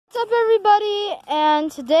up, everybody?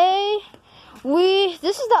 And today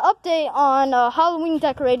this is the update on Halloween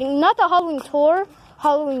decorating. Not the Halloween tour,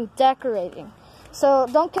 Halloween decorating. So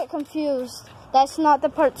don't get confused. That's not the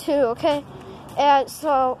part 2, okay? And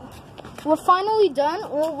so we're finally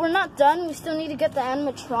done. Well, we're not done. We still need to get the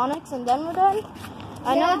animatronics and then we're done.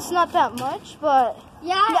 I know it's not that much, but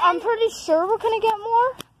I'm pretty sure we're gonna get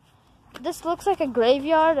more. This looks like a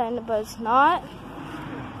graveyard, but it's not.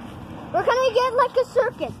 We're gonna get like a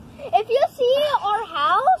circus. If you see our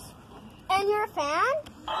house and you're a fan,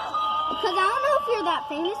 because I don't know if you're that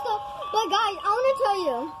famous though, but guys, I want to tell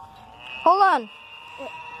you. Hold on.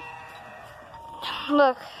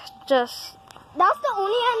 Look, that's the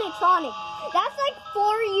only animatronic. That's like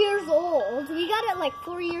 4 years old. We got it like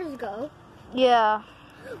 4 years ago. Yeah.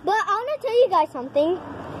 But I want to tell you guys something.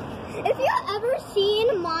 If you ever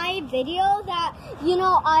seen my video that,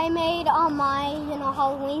 I made on my,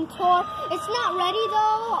 Halloween tour, it's not ready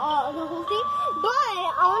though, the whole thing, but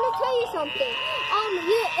I want to tell you something.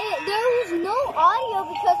 There was no audio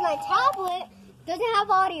because my tablet doesn't have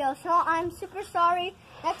audio, so I'm super sorry.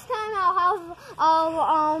 Next time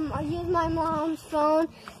I'll use my mom's phone,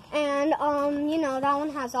 and, that one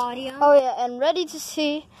has audio. Oh yeah, and ready to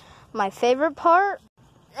see my favorite part?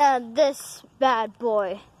 This bad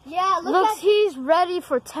boy. Yeah, look, he's ready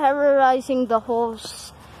for terrorizing the whole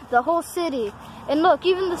city. And look,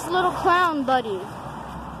 even this little clown buddy.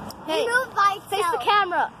 Hey, face the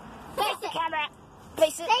camera. Face the camera.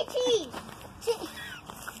 Face it. Say cheese.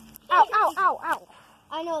 Ow, ow, ow, ow.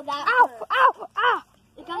 I know that. Ow, hurt. ow, ow.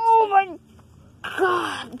 Oh my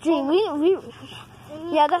God. Gee,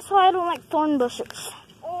 yeah, that's why I don't like thorn bushes.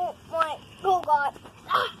 Oh God.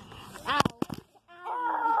 Ah. Ow.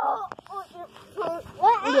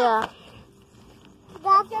 Yeah.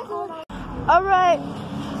 All right.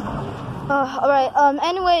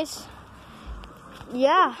 Anyways.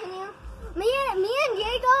 Yeah. Me and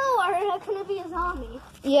Diego are gonna be a zombie.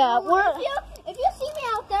 Yeah. So if you see me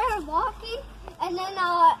out there walking, and then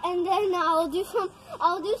I'll do some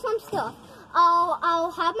stuff.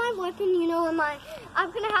 I'll have my weapon,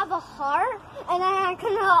 I'm gonna have a heart, and then I'm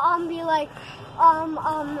gonna be like, I'm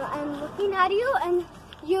looking at you, and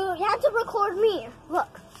you have to record me.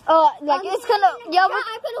 Look. Oh, like it's gonna, yeah, I'm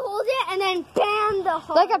gonna hold it and then bam the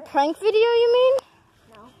heart. Like a prank video, you mean?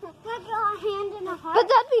 No. Like a hand in a heart. But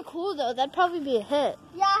that'd be cool though. That'd probably be a hit.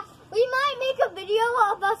 Yeah, we might make a video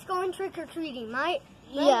of us going trick or treating, might?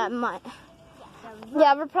 Yeah, it might.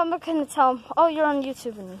 Yeah, we're probably gonna tell them, oh, you're on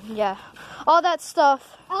YouTube and yeah, all that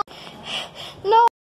stuff. No.